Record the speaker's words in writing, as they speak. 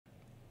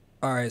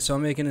Alright, so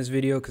I'm making this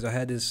video because I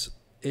had this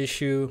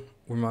issue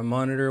where my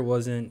monitor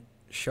wasn't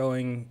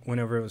showing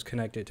whenever it was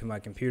connected to my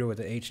computer with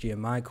the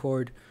HDMI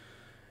cord.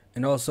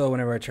 And also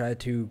whenever I tried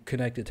to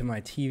connect it to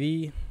my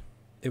TV,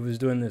 it was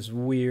doing this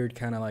weird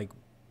kind of like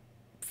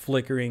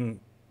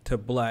flickering to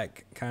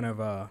black kind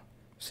of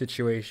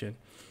situation.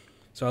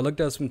 So I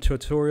looked up some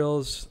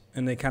tutorials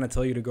and they kind of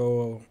tell you to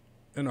go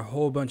in a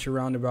whole bunch of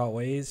roundabout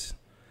ways.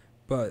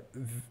 But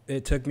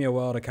it took me a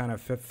while to kind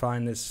of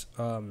find this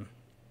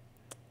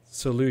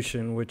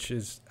solution, which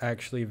is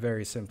actually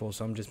very simple.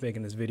 So I'm just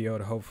making this video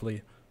to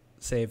hopefully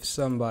save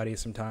somebody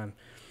some time.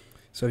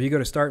 So if you go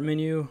to start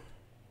menu,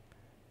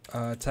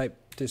 type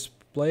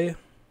display,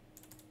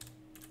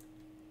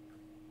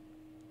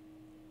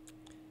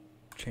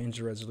 change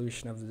the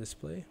resolution of the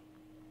display,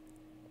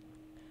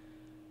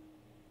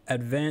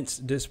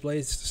 advanced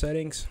display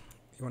settings,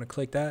 you want to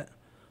click that.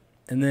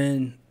 And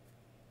then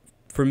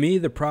for me,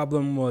 the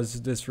problem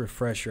was this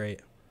refresh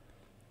rate.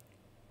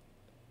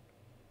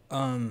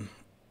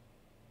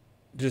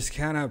 Just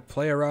kind of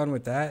play around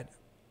with that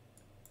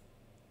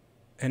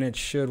and it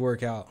should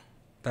work out.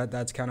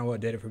 That's kind of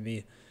what did it for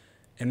me.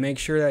 And make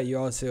sure that you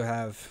also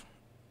have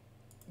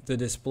the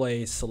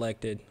display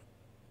selected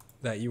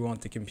that you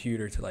want the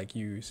computer to like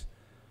use.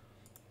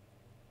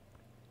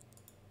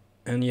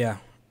 And yeah,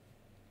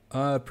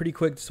 pretty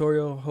quick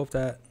tutorial. Hope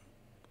that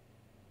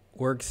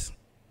works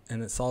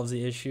and it solves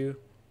the issue.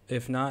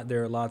 If not,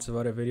 there are lots of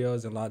other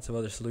videos and lots of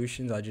other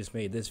solutions. I just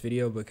made this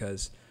video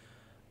because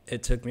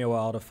it took me a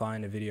while to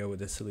find a video with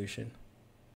this solution.